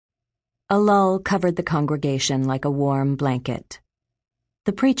A lull covered the congregation like a warm blanket.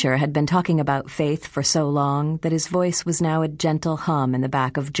 The preacher had been talking about faith for so long that his voice was now a gentle hum in the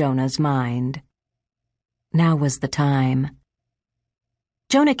back of Jonah's mind. Now was the time.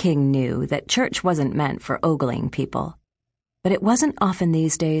 Jonah King knew that church wasn't meant for ogling people, but it wasn't often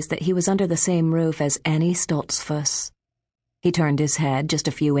these days that he was under the same roof as Annie Stoltzfus. He turned his head just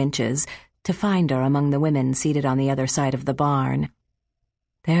a few inches to find her among the women seated on the other side of the barn.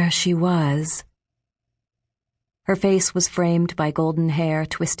 There she was. Her face was framed by golden hair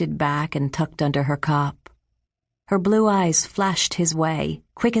twisted back and tucked under her cap. Her blue eyes flashed his way,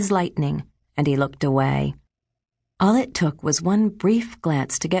 quick as lightning, and he looked away. All it took was one brief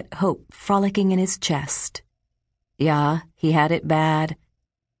glance to get hope frolicking in his chest. Yeah, he had it bad.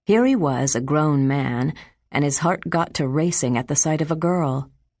 Here he was, a grown man, and his heart got to racing at the sight of a girl.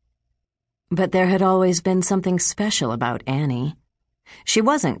 But there had always been something special about Annie. She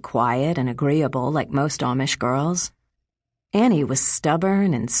wasn't quiet and agreeable like most Amish girls. Annie was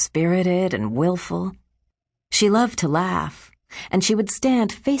stubborn and spirited and willful. She loved to laugh, and she would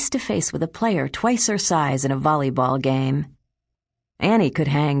stand face to face with a player twice her size in a volleyball game. Annie could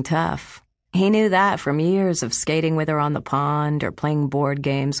hang tough. He knew that from years of skating with her on the pond or playing board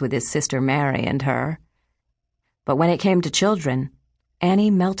games with his sister Mary and her. But when it came to children,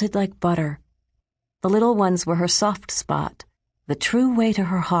 Annie melted like butter. The little ones were her soft spot, the true way to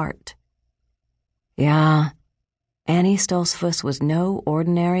her heart. Yeah, Annie Stoltzfus was no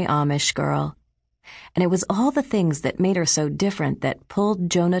ordinary Amish girl, and it was all the things that made her so different that pulled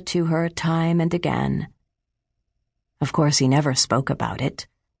Jonah to her time and again. Of course, he never spoke about it.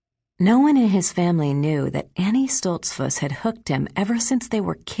 No one in his family knew that Annie Stoltzfus had hooked him ever since they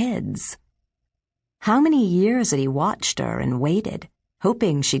were kids. How many years had he watched her and waited,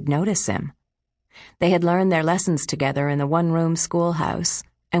 hoping she'd notice him? They had learned their lessons together in the one-room schoolhouse,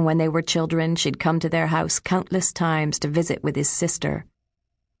 and when they were children, she'd come to their house countless times to visit with his sister.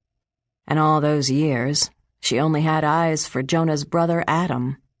 And all those years, she only had eyes for Jonah's brother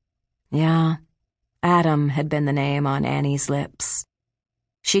Adam. Yeah, Adam had been the name on Annie's lips.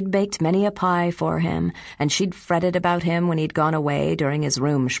 She'd baked many a pie for him, and she'd fretted about him when he'd gone away during his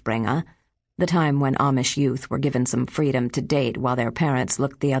Rumspringa, the time when Amish youth were given some freedom to date while their parents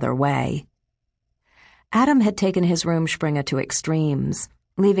looked the other way. Adam had taken his Rumspringa to extremes,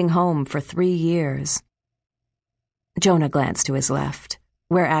 leaving home for 3 years. Jonah glanced to his left,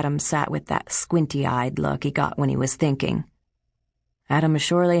 where Adam sat with that squinty-eyed look he got when he was thinking. Adam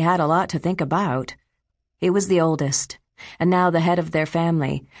surely had a lot to think about. He was the oldest, and now the head of their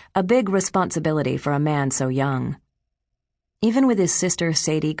family, a big responsibility for a man so young. Even with his sister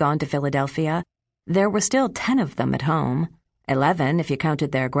Sadie gone to Philadelphia, there were still 10 of them at home, 11 if you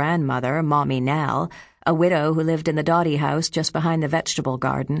counted their grandmother, Mommy Nell, a widow who lived in the Dottie house just behind the vegetable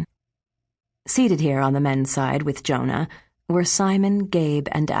garden. Seated here on the men's side with Jonah were Simon, Gabe,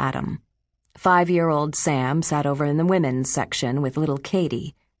 and Adam. 5-year-old Sam sat over in the women's section with little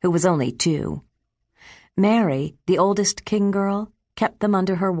Katie, who was only 2. Mary, the oldest King girl, kept them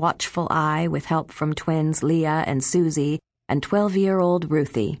under her watchful eye with help from twins Leah and Susie and 12-year-old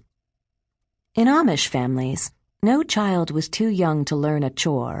Ruthie. In Amish families, no child was too young to learn a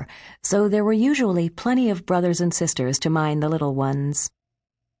chore, so there were usually plenty of brothers and sisters to mind the little ones.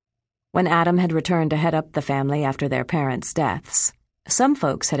 When Adam had returned to head up the family after their parents' deaths, some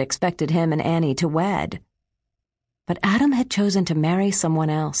folks had expected him and Annie to wed. But Adam had chosen to marry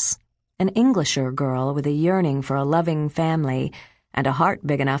someone else, an Englisher girl with a yearning for a loving family and a heart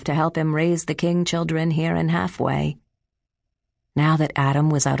big enough to help him raise the King children here and halfway. Now that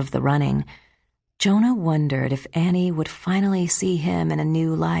Adam was out of the running, Jonah wondered if Annie would finally see him in a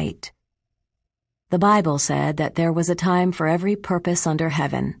new light. The Bible said that there was a time for every purpose under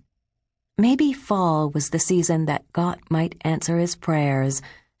heaven. Maybe fall was the season that God might answer his prayers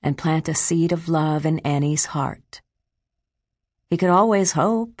and plant a seed of love in Annie's heart. He could always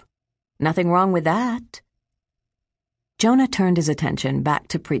hope. Nothing wrong with that. Jonah turned his attention back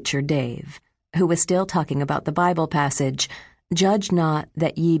to Preacher Dave, who was still talking about the Bible passage, "Judge not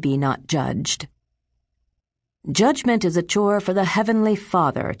that ye be not judged." "Judgment is a chore for the Heavenly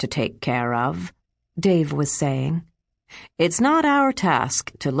Father to take care of," Dave was saying. "It's not our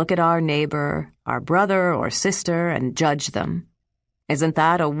task to look at our neighbor, our brother or sister, and judge them. Isn't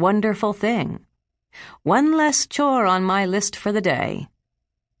that a wonderful thing? One less chore on my list for the day.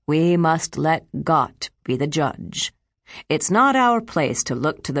 We must let God be the judge. It's not our place to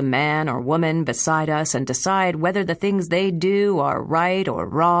look to the man or woman beside us and decide whether the things they do are right or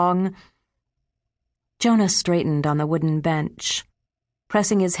wrong." Jonah straightened on the wooden bench,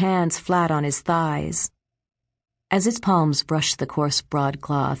 pressing his hands flat on his thighs. As his palms brushed the coarse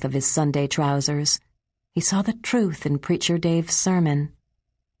broadcloth of his Sunday trousers, he saw the truth in Preacher Dave's sermon.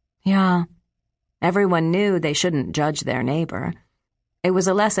 Yeah, everyone knew they shouldn't judge their neighbor. It was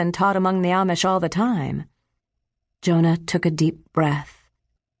a lesson taught among the Amish all the time. Jonah took a deep breath,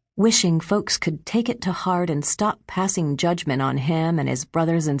 wishing folks could take it to heart and stop passing judgment on him and his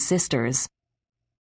brothers and sisters.